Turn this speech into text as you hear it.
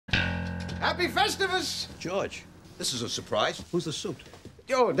Happy Festivus! George, this is a surprise. Who's the suit?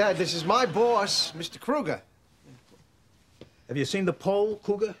 Yo, Dad, this is my boss, Mr. Kruger. Have you seen the poll,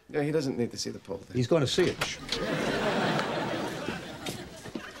 Cougar? Yeah, he doesn't need to see the poll. He's going to see it.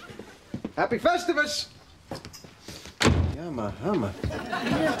 Happy Festivus! Yama, hama. You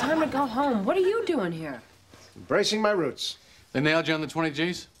have time to go home. What are you doing here? Embracing my roots. They nailed you on the 20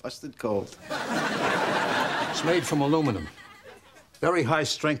 Gs? Busted cold. It's made from aluminum. Very high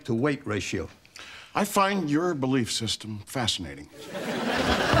strength to weight ratio. I find your belief system fascinating. Hey!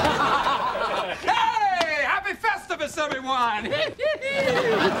 Happy Festivus, everyone!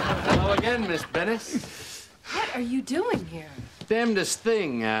 Hello again, Miss Bennett. What are you doing here? Damnedest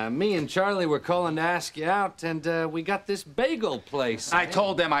thing. Me and Charlie were calling to ask you out, and we got this bagel place. I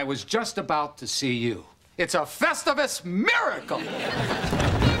told them I was just about to see you. It's a Festivus miracle!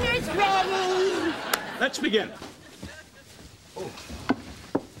 Dinner's ready! Let's begin.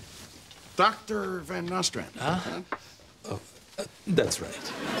 Dr. Van Nostrand. That's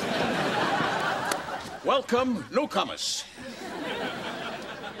right. Welcome, newcomers.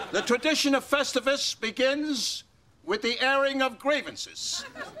 The tradition of Festivus begins with the airing of grievances.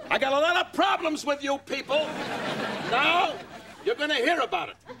 I got a lot of problems with you people. Now, you're gonna hear about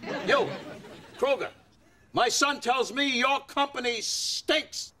it. You, Kruger, my son tells me your company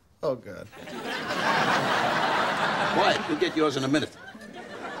stinks. Oh, God. Quiet, you'll get yours in a minute.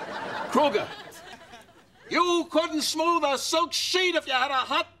 Kruger, you couldn't smooth a silk sheet if you had a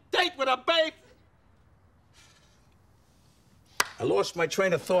hot date with a babe. I lost my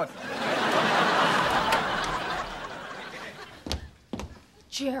train of thought.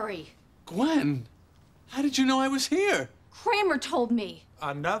 Jerry, Gwen, how did you know I was here? Kramer told me.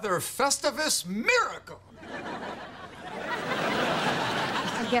 Another Festivus miracle!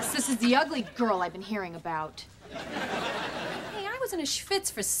 I guess this is the ugly girl I've been hearing about. Hey, I was in a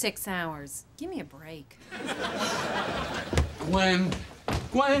schwitz for 6 hours. Give me a break. Gwen,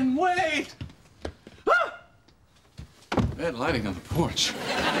 wait! Ah! Bad lighting on the porch.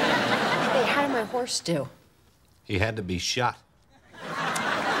 Hey, how did my horse do? He had to be shot.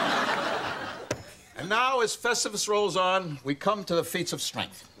 And now, as Festivus rolls on, we come to the feats of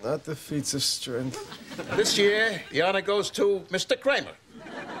strength. Not the feats of strength. This year, the honor goes to Mr. Kramer.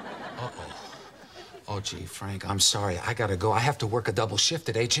 Oh, gee, Frank, I'm sorry. I gotta go. I have to work a double shift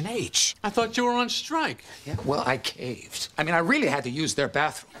at H&H. I thought you were on strike. Yeah, well, I caved. I mean, I really had to use their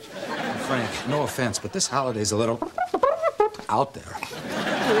bathroom. Frank, no offense, but this holiday's a little out there.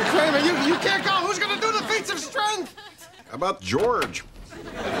 Hey, Kramer, you can't go. Who's gonna do the feats of strength? How about George?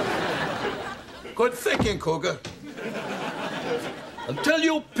 Good thinking, Cougar. Until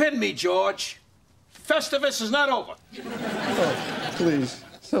you pin me, George, Festivus is not over. Oh, please,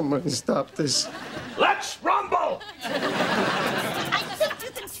 somebody stop this. Let's rumble! I think you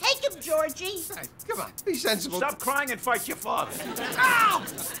can take him, Georgie. Hey, come on, be sensible. Stop crying and fight your father. Ow!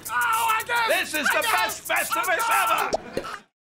 Oh, I got it! This is the best Festivus ever!